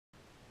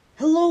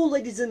Hello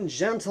ladies and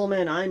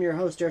gentlemen, I'm your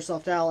host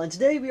AirsoftAL, and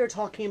today we are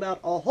talking about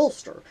a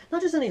holster.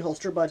 Not just any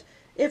holster, but,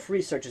 if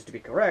research is to be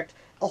correct,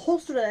 a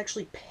holster that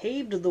actually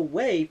paved the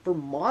way for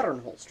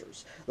modern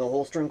holsters. The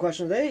holster in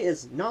question today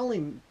is not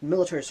only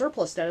military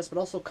surplus status, but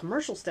also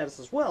commercial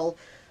status as well.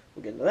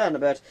 We'll get into that in a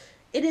bit.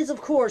 It is,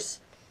 of course,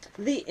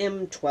 the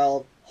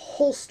M12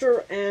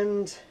 holster,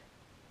 and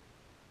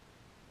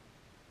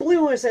believe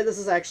me when I say this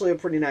is actually a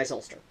pretty nice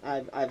holster.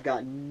 I've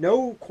got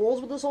no quarrels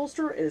with this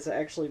holster. It is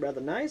actually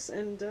rather nice,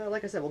 and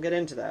like I said, we'll get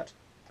into that.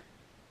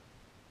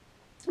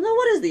 Now,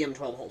 what is the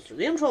M12 holster?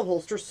 The M12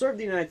 holster served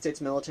the United States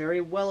military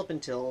well up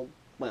until,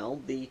 well,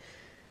 the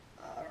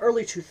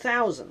early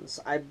 2000s,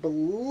 I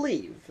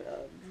believe.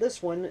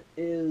 This one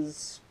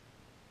is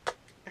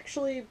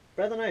actually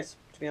rather nice,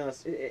 to be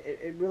honest.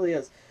 It really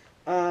is.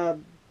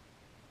 It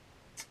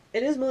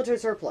is military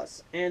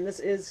surplus, and this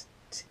is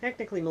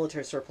technically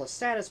military surplus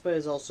status, but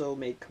is also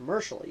made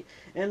commercially.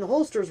 And the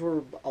holsters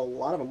were, a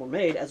lot of them were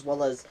made, as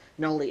well as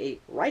not only a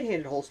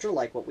right-handed holster,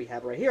 like what we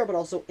have right here, but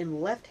also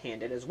in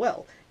left-handed as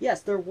well.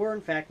 Yes, there were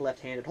in fact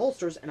left-handed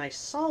holsters, and I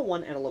saw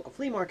one at a local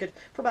flea market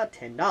for about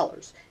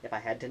 $10. If I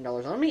had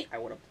 $10 on me, I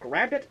would have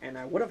grabbed it, and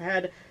I would have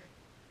had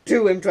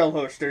two M12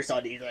 holsters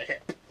on either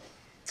hip.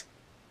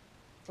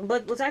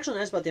 But what's actually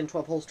nice about the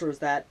M12 holster is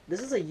that this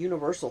is a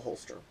universal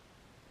holster.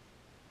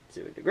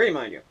 To a degree,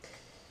 mind you.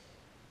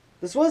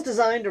 This was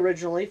designed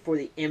originally for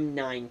the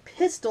M9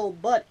 pistol,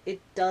 but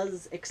it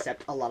does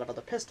accept a lot of other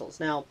pistols.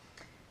 Now,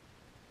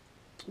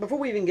 before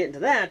we even get into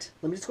that,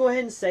 let me just go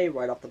ahead and say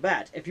right off the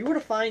bat, if you were to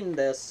find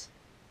this,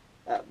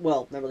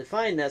 well, not really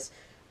find this,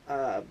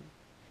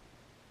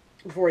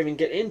 before we even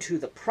get into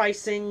the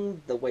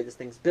pricing, the way this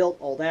thing's built,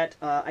 all that,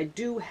 I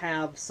do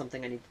have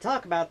something I need to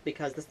talk about,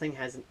 because this thing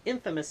has an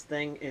infamous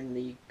thing in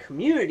the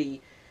community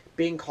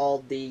being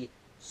called the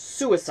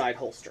suicide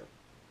holster.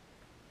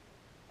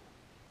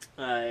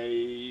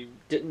 I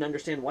didn't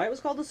understand why it was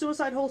called the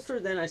suicide holster.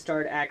 Then I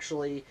started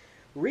actually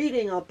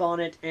reading up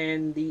on it,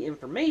 and the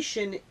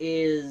information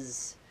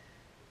is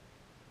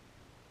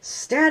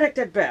static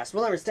at best.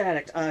 Well, not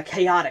static,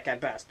 chaotic at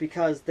best,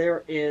 because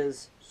there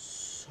is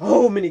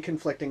so many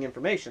conflicting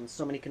information,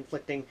 so many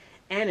conflicting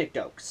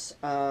anecdotes.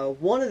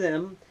 One of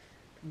them,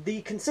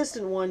 the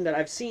consistent one that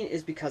I've seen,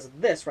 is because of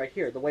this right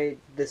here, the way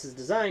this is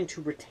designed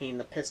to retain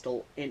the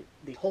pistol in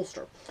the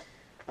holster.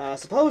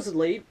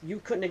 Supposedly, you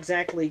couldn't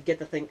exactly get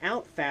the thing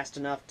out fast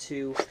enough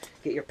to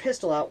get your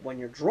pistol out when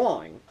you're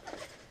drawing.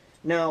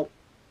 Now,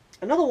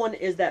 another one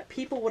is that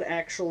people would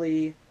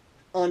actually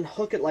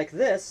unhook it like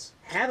this,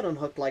 have it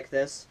unhooked like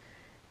this,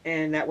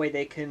 and that way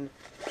they can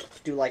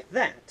do like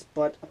that.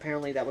 But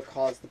apparently that would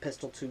cause the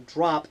pistol to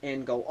drop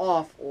and go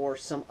off, or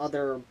some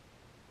other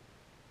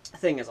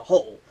thing as a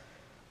whole.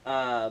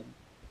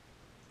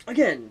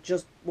 Again,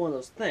 just one of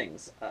those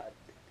things.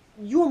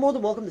 You are more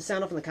than welcome to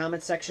sound off in the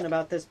comments section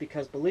about this,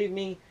 because believe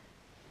me,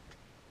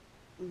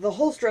 the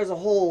holster as a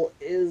whole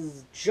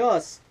is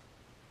just,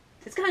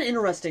 it's got an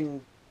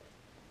interesting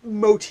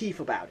motif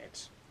about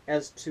it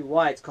as to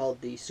why it's called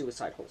the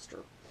suicide holster.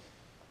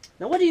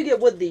 Now, what do you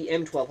get with the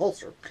M12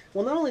 holster?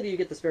 Well, not only do you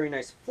get this very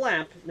nice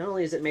flap, not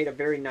only is it made of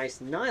very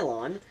nice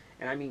nylon,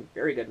 and I mean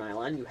very good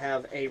nylon, you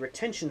have a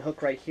retention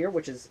hook right here,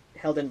 which is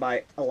held in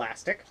by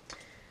elastic.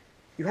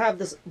 You have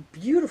this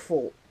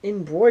beautiful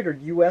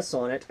embroidered US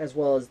on it, as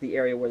well as the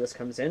area where this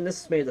comes in.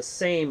 This is made of the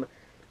same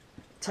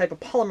type of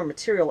polymer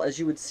material as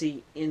you would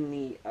see in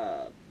the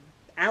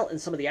in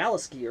some of the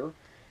Alice gear.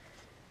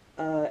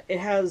 It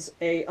has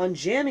a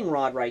unjamming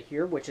rod right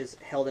here, which is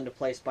held into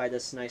place by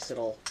this nice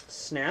little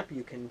snap.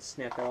 You can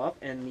snap it off.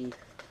 And the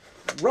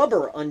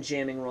rubber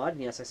unjamming rod,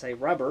 and yes, I say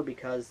rubber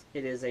because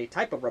it is a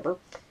type of rubber,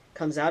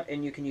 comes out,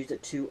 and you can use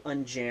it to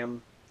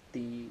unjam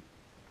the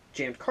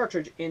jammed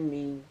cartridge in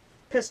the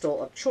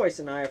pistol of choice,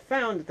 and I have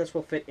found that this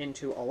will fit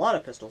into a lot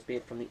of pistols, be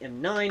it from the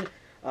M9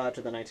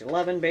 to the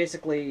 1911.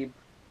 Basically,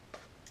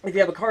 if you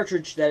have a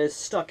cartridge that is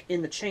stuck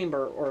in the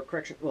chamber, or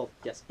correction, well,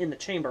 yes, in the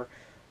chamber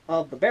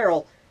of the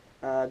barrel,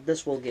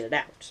 this will get it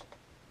out.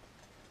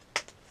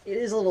 It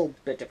is a little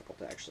bit difficult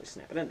to actually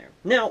snap it in there.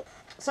 Now,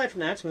 aside from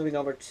that, moving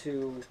over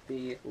to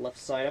the left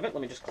side of it,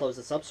 let me just close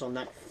this up so I'm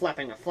not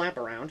flapping a flap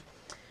around.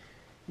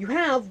 You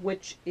have,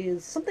 which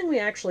is something we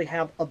actually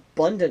have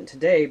abundant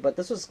today, but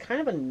this was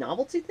kind of a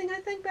novelty thing, I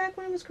think, back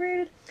when it was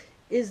created,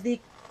 is the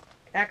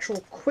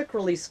actual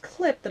quick-release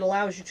clip that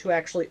allows you to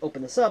actually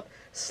open this up,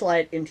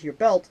 slide it into your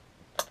belt,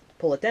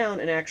 pull it down,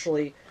 and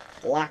actually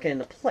lock it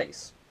into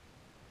place.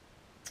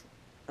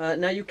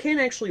 Now, you can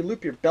actually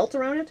loop your belt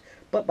around it,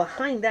 but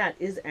behind that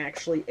is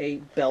actually a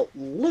belt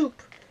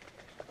loop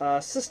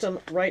system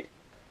right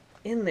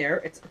in there.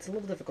 It's a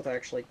little difficult to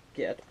actually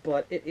get,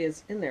 but it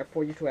is in there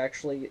for you to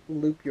actually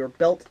loop your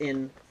belt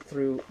in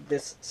through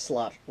this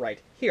slot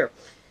right here.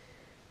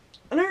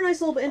 Another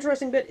nice little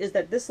interesting bit is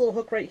that this little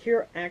hook right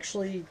here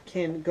actually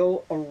can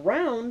go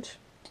around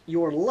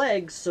your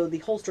legs, so the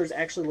holster is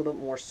actually a little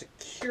bit more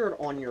secured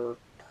on your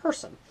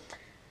person.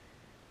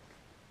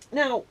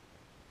 Now,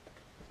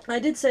 I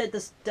did say that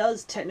this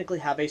does technically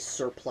have a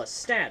surplus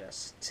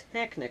status,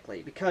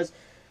 technically, because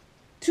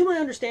to my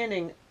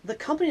understanding, the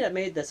company that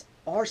made this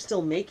are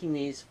still making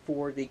these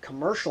for the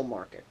commercial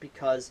market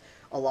because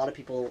a lot of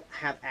people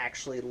have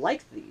actually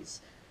liked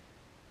these.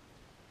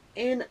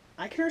 And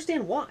I can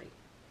understand why.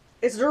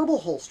 It's a durable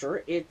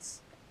holster. It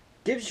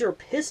gives your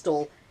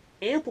pistol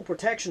ample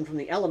protection from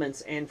the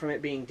elements and from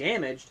it being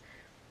damaged.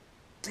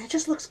 It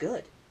just looks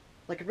good.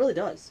 Like, it really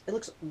does. It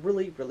looks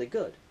really, really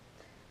good.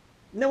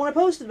 Now, when I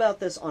posted about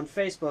this on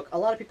Facebook, a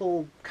lot of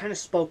people kind of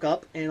spoke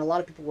up, and a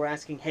lot of people were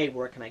asking, hey,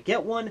 where can I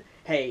get one?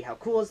 Hey, how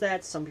cool is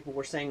that? Some people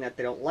were saying that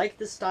they don't like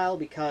this style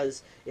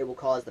because it will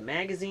cause the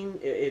magazine,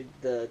 it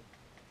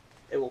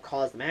will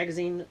cause the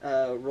magazine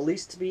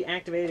release to be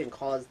activated and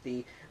cause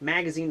the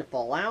magazine to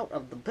fall out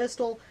of the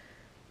pistol.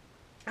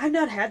 I've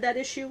not had that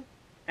issue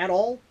at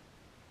all,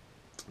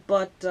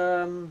 but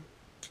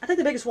I think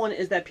the biggest one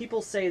is that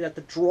people say that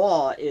the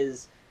draw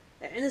is,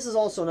 and this is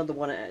also another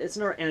one, it's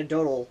another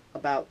anecdotal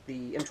about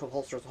the M12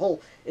 holster as a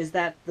whole, is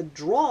that the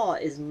draw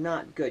is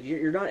not good.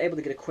 You're not able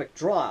to get a quick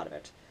draw out of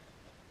it.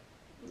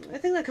 I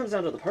think that comes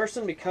down to the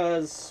person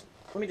because,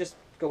 let me just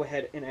go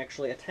ahead and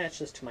actually attach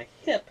this to my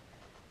hip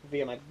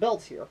via my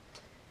belt here.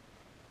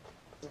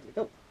 There we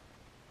go.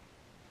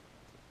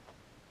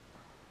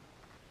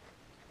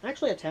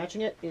 Actually,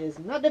 attaching it is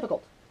not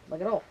difficult,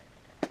 like at all.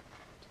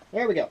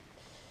 There we go.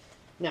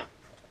 Now,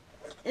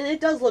 and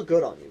it does look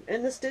good on you.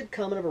 And this did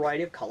come in a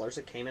variety of colors.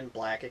 It came in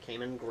black, it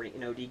came in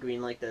green, OD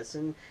green like this.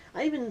 And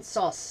I even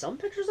saw some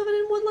pictures of it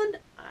in Woodland.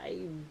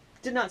 I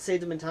did not save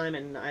them in time,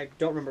 and I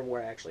don't remember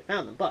where I actually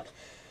found them. But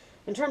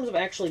in terms of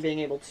actually being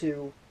able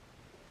to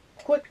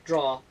quick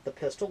draw the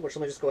pistol, which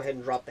let me just go ahead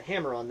and drop the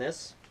hammer on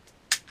this.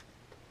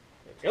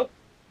 There we go.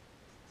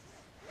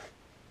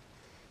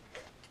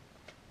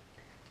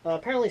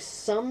 Apparently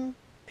some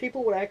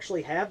people would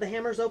actually have the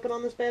hammers open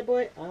on this bad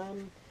boy.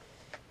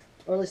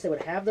 Or at least they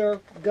would have their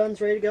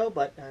guns ready to go,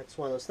 but it's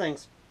one of those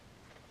things.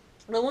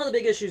 Now, one of the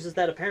big issues is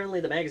that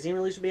apparently the magazine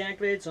release would be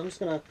activated, so I'm just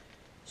going to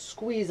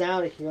squeeze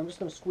out of here. I'm just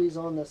going to squeeze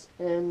on this.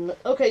 And,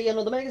 okay, yeah,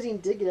 no, the magazine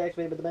did get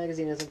activated, but the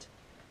magazine isn't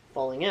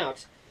falling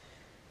out.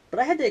 But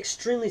I had to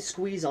extremely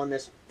squeeze on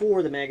this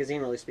for the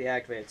magazine release to be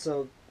activated,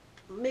 so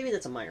maybe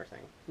that's a minor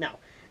thing. Now,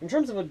 in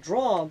terms of a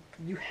draw,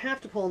 you have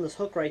to pull on this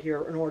hook right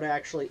here in order to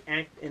actually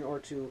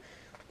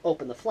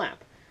open the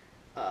flap.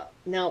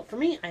 Now, for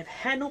me, I've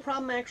had no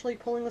problem actually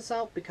pulling this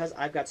out because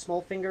I've got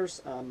small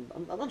fingers.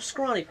 I'm a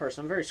scrawny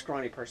person. I'm a very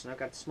scrawny person. I've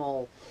got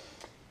small...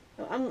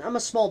 I'm a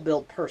small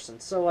build person,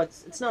 so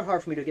it's not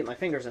hard for me to get my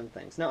fingers in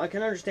things. Now, I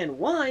can understand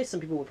why some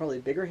people with probably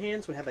bigger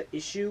hands would have an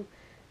issue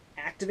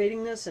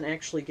activating this and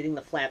actually getting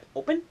the flap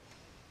open.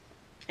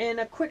 And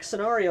a quick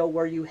scenario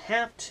where you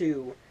have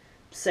to,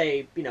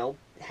 say, you know,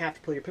 have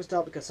to pull your pistol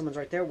out because someone's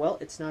right there, well,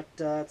 it's not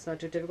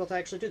too difficult to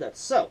actually do that.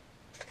 So...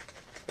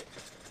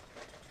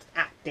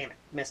 Ah, damn it.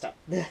 Messed up.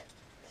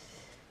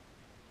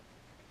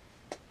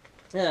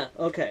 Yeah,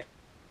 okay.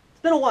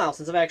 It's been a while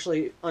since I've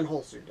actually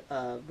unholstered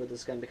with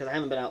this gun because I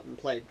haven't been out and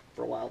played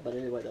for a while, but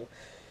anyway, though.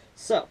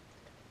 So,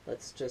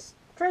 let's just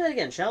try that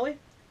again, shall we?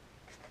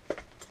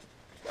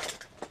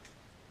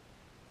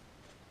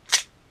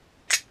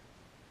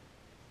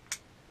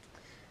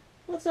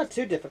 Well, it's not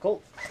too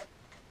difficult.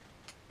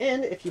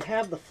 And if you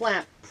have the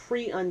flap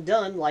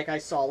pre-undone, like I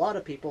saw a lot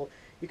of people,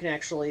 you can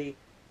actually,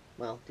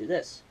 well, do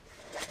this.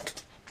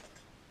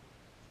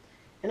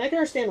 And I can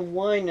understand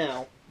why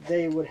now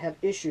they would have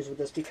issues with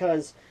this,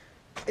 because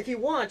if you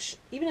watch,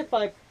 even if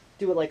I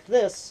do it like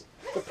this,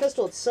 the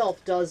pistol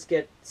itself does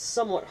get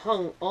somewhat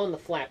hung on the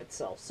flap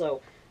itself,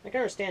 so I can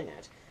understand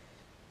that.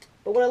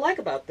 But what I like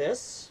about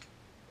this,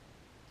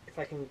 if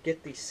I can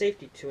get the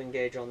safety to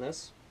engage on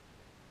this,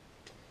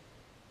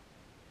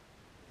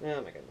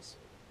 oh my goodness.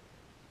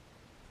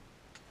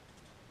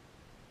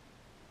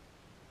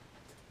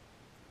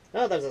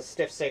 Oh, there's a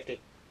stiff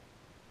safety.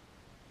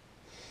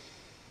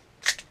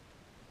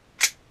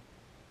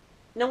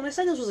 Now, when I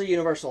said this was a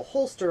universal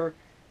holster,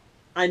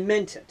 I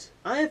meant it.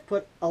 I have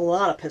put a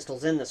lot of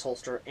pistols in this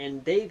holster,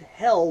 and they've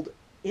held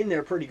in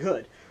there pretty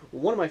good.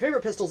 One of my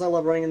favorite pistols I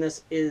love running in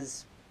this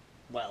is,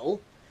 well,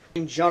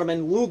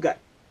 German Luger.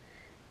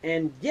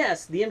 And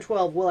yes, the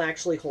M12 will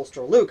actually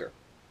holster a Luger.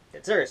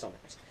 Get serious on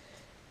that.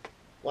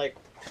 Like,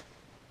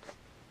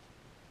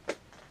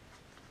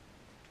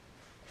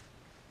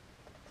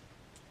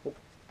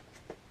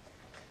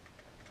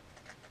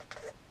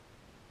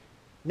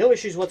 no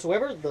issues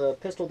whatsoever. The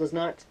pistol does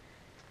not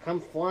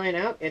come flying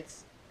out.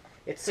 It's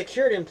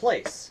secured in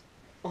place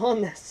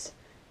on this.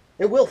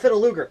 It will fit a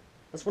Luger.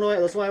 That's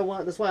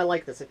why I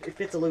like this. It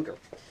fits a Luger.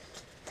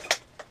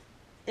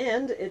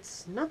 And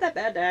it's not that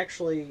bad to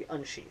actually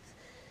unsheath.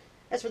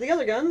 As for the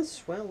other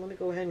guns, well, let me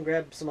go ahead and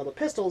grab some other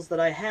pistols that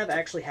I have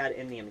actually had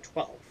in the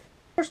M12.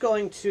 First,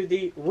 going to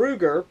the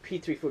Ruger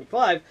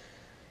P345.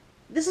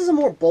 This is a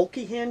more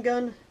bulky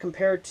handgun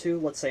compared to,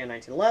 let's say, a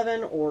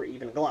 1911 or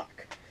even a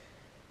Glock.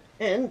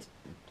 And,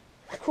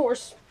 of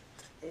course,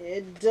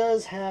 it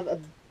does have a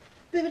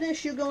bit of an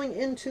issue going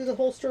into the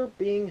holster,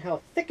 being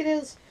how thick it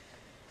is,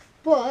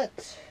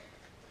 but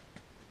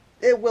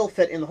it will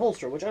fit in the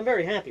holster, which I'm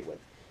very happy with.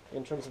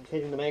 in terms of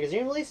hitting the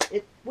magazine release,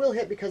 it will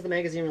hit because the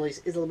magazine release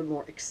is a little bit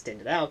more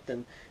extended out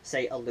than,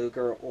 say, a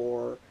Luger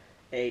or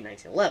a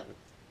 1911,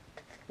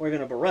 or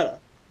even a Beretta,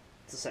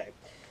 to say.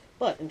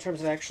 But in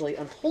terms of actually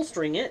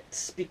unholstering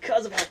it,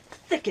 because of how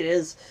thick it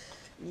is,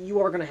 you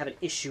are going to have an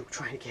issue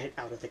trying to get it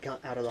out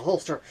of the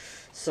holster.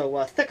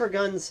 So thicker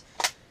guns,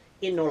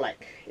 in no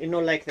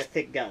like the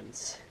thick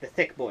guns, the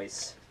thick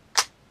boys,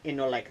 in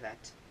no like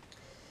that.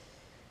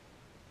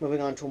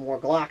 Moving on to a more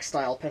Glock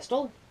style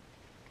pistol.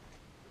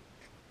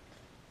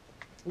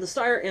 The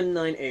Steyr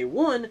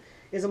M9A1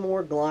 is a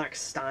more Glock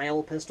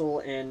style pistol,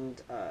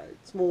 and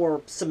it's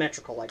more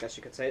symmetrical, I guess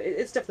you could say.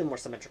 It's definitely more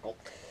symmetrical.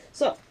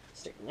 So,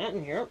 sticking that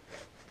in here.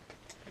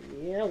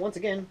 Yeah, once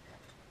again,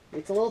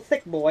 it's a little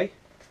thick boy.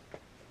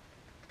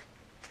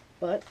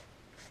 But,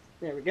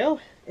 there we go.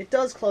 It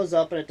does close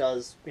up, and it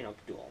does, you know,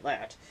 do all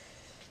that.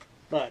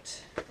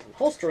 But,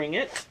 holstering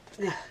it,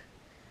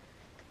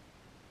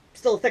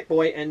 still a thick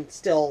boy, and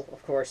still,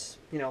 of course,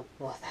 you know,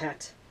 all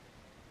that.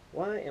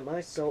 Why am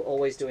I so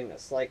always doing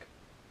this? Like,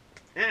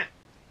 ah!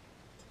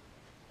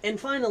 And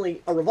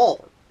finally, a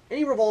revolver.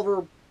 Any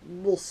revolver,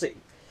 we'll see.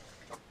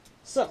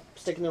 So,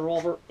 sticking the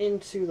revolver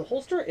into the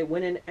holster, it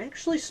went in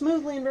actually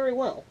smoothly and very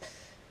well.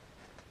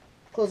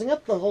 Closing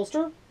up the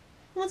holster,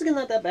 once again,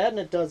 not that bad, and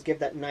it does give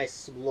that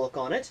nice look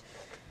on it.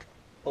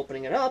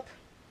 Opening it up,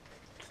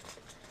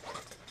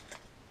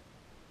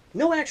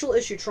 no actual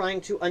issue trying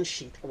to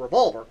unsheath a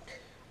revolver.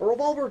 A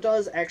revolver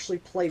does actually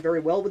play very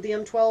well with the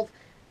M12,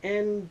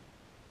 and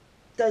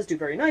does do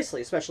very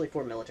nicely, especially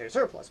for military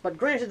surplus. But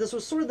granted, this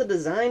was sort of the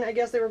design, I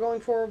guess, they were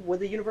going for with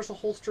the universal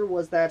holster,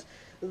 was that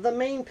the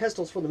main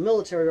pistols for the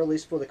military, or at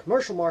least for the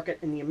commercial market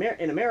in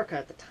America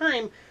at the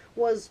time,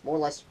 was more or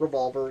less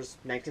revolvers,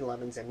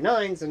 1911s,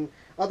 M9s, and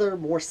other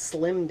more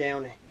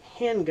slimmed-down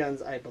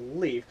handguns, I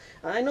believe.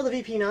 I know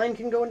the VP9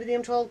 can go into the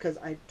M12, because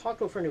I talked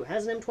to a friend who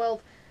has an M12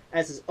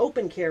 as his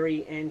open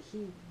carry, and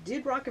he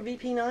did rock a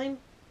VP9,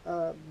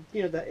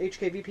 you know, the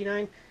HK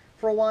VP9,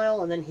 for a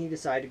while, and then he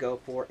decided to go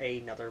for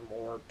another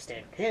more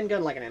standard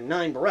handgun, like an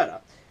M9 Beretta.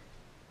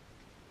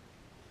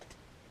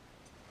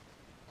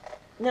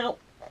 Now,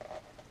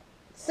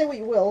 say what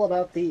you will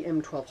about the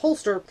M12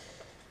 holster,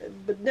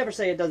 but never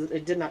say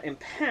it did not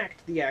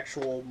impact the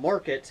actual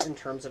market in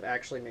terms of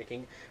actually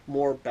making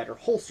more better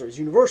holsters,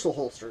 universal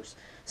holsters.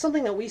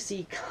 Something that we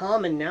see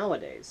common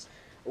nowadays.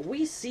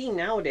 We see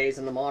nowadays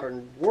in the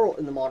modern world,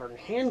 in the modern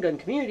handgun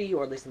community,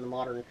 or at least in the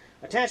modern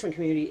attachment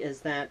community,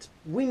 is that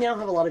we now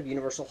have a lot of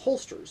universal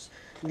holsters.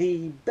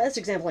 The best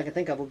example I can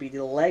think of would be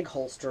the leg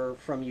holster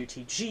from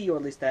UTG, or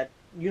at least that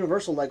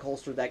universal leg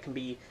holster that can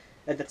be,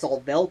 that's all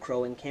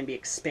Velcro and can be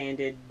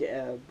expanded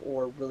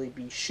or really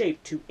be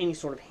shaped to any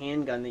sort of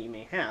handgun that you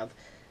may have.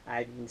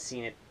 I've even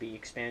seen it be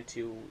expanded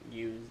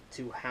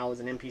to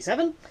house an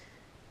MP7,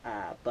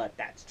 but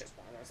that's just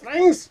one of those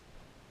things.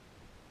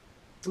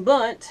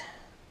 But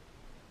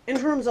in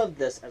terms of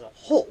this as a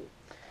whole,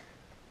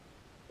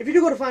 if you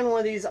do go to find one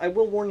of these, I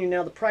will warn you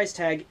now, the price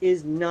tag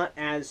is not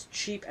as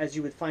cheap as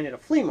you would find at a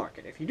flea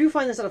market. If you do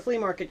find this at a flea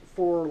market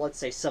for, let's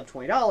say, sub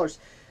 $20,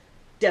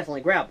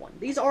 definitely grab one.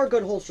 These are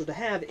good holsters to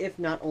have, if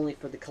not only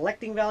for the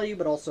collecting value,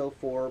 but also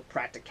for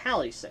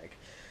practicality's sake.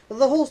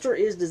 The holster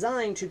is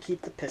designed to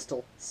keep the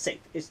pistol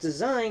safe. It's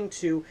designed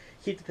to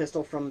keep the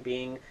pistol from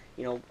being,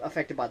 you know,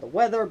 affected by the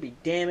weather, be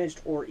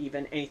damaged, or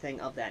even anything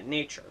of that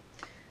nature.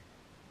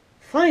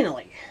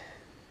 Finally,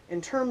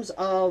 in terms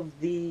of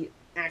the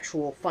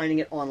actual finding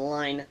it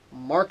online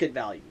market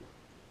value,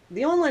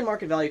 the online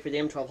market value for the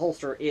M12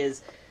 holster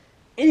is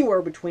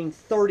anywhere between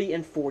 $30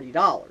 and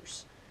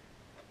 $40.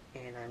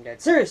 And I'm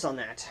dead serious on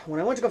that. When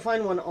I went to go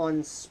find one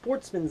on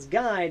Sportsman's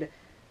Guide,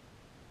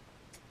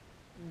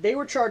 they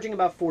were charging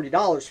about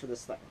 $40 for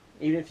this thing.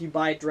 Even if you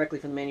buy it directly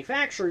from the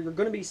manufacturer, you're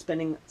going to be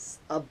spending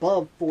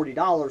above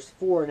 $40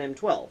 for an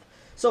M12.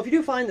 So if you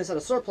do find this at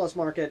a surplus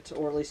market,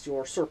 or at least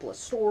your surplus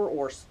store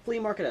or flea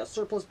market at a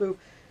surplus booth,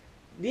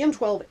 the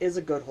M12 is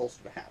a good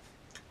holster to have.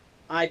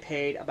 I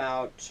paid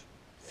about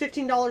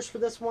 $15 for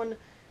this one,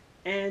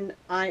 and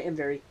I am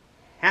very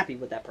happy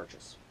with that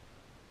purchase.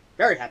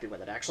 Very happy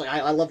with it, actually.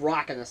 I love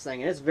rocking this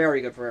thing, and it's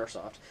very good for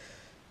airsoft.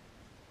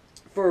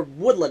 For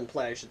woodland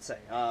play, I should say.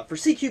 For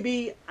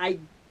CQB, I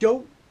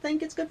don't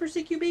think it's good for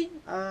CQB.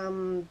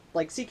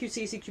 Like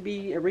CQC,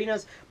 CQB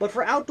arenas. But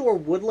for outdoor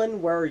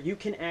woodland, where you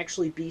can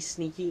actually be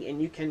sneaky,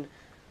 and you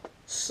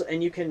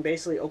can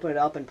basically open it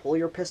up and pull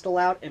your pistol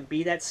out and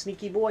be that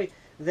sneaky boy,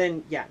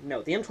 then yeah,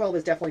 no, the M12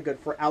 is definitely good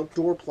for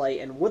outdoor play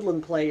and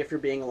woodland play if you're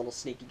being a little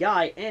sneaky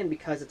guy, and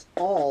because it's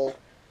all,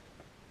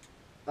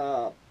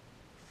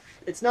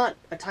 it's not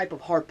a type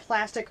of hard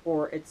plastic,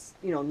 or it's,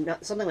 you know,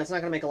 not something that's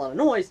not going to make a lot of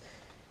noise.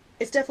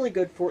 It's definitely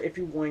good for if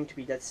you're wanting to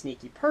be that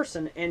sneaky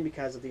person, and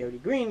because of the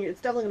OD green, it's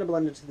definitely going to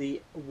blend into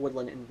the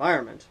woodland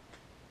environment.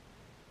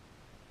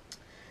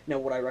 Now,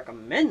 would I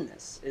recommend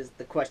this is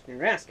the question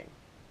you're asking.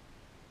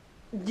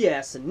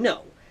 Yes and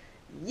no.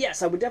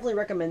 Yes, I would definitely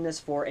recommend this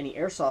for any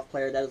airsoft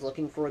player that is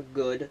looking for a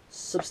good,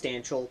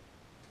 substantial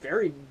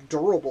very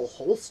durable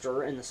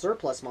holster in the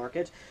surplus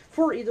market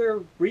for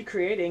either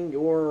recreating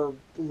your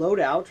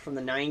loadout from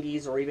the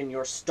 90s or even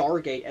your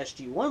Stargate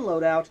SG-1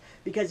 loadout,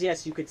 because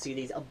yes, you could see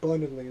these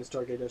abundantly in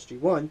Stargate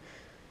SG-1,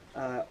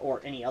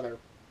 or any other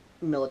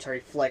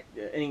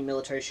any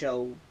military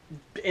show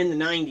in the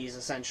 90s,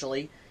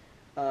 essentially.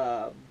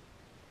 Or,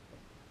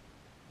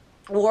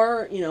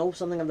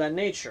 something of that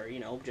nature,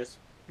 just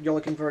you're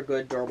looking for a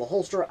good, durable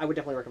holster, I would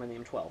definitely recommend the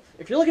M12.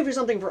 If you're looking for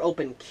something for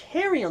open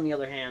carry, on the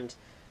other hand,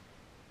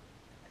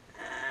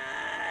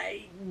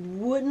 I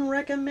wouldn't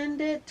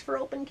recommend it for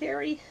open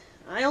carry.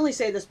 I only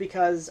say this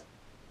because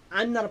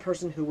I'm not a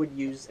person who would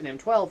use an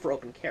M12 for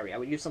open carry. I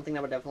would use something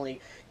that would definitely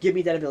give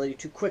me that ability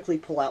to quickly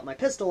pull out my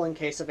pistol in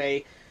case of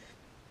a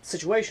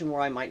situation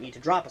where I might need to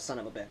drop a son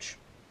of a bitch.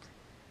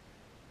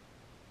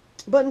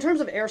 But in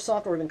terms of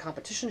airsoft or even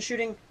competition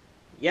shooting,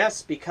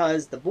 yes,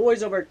 because the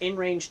boys over at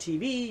InRange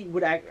TV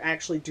would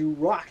actually do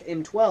rock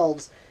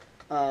M12s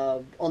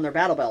on their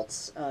battle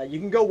belts. You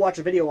can go watch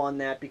a video on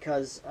that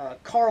because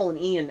Carl and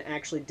Ian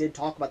actually did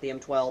talk about the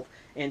M12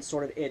 and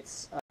sort of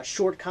its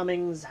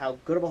shortcomings, how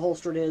good of a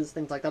holster it is,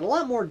 things like that. A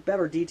lot more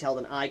better detail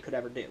than I could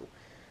ever do.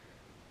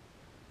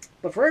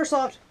 But for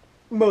airsoft,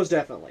 most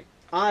definitely.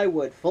 I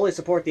would fully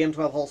support the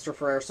M12 holster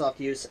for airsoft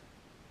use,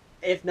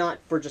 if not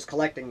for just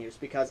collecting use,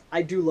 because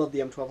I do love the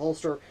M12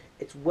 holster.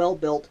 It's well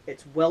built,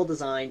 it's well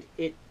designed,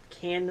 it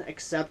can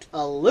accept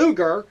a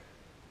Luger.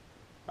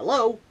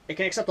 Hello? It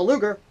can accept a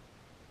Luger.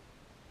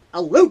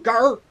 A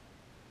Luger!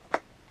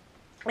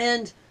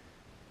 And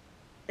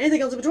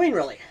anything else in between,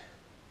 really.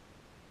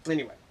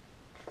 Anyway.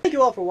 Thank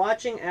you all for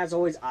watching. As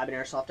always, I've been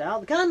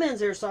AirsoftAL, the Con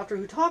Man's Airsofter,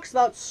 who talks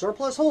about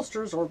surplus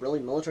holsters, or really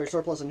military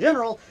surplus in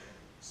general,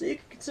 so you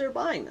can consider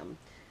buying them.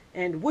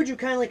 And would you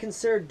kindly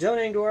consider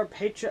donating to our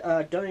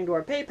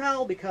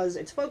PayPal, because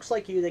it's folks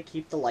like you that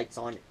keep the lights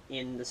on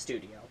in the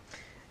studio.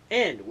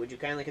 And would you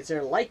kindly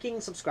consider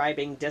liking,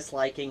 subscribing,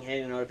 disliking,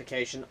 hitting a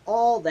notification,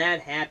 all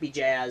that happy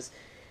jazz.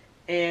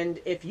 And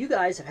if you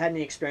guys have had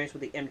any experience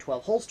with the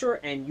M12 holster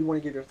and you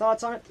want to give your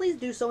thoughts on it, please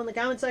do so in the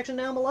comment section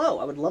down below.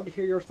 I would love to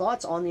hear your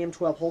thoughts on the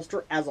M12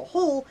 holster as a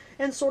whole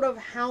and sort of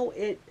how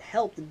it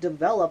helped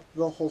develop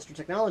the holster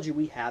technology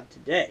we have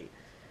today.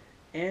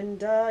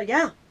 And,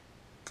 yeah.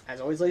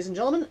 As always, ladies and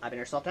gentlemen, I've been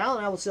AirsoftAL,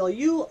 and I will see all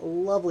you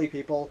lovely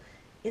people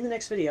in the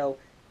next video.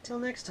 Till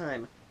next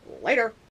time, later!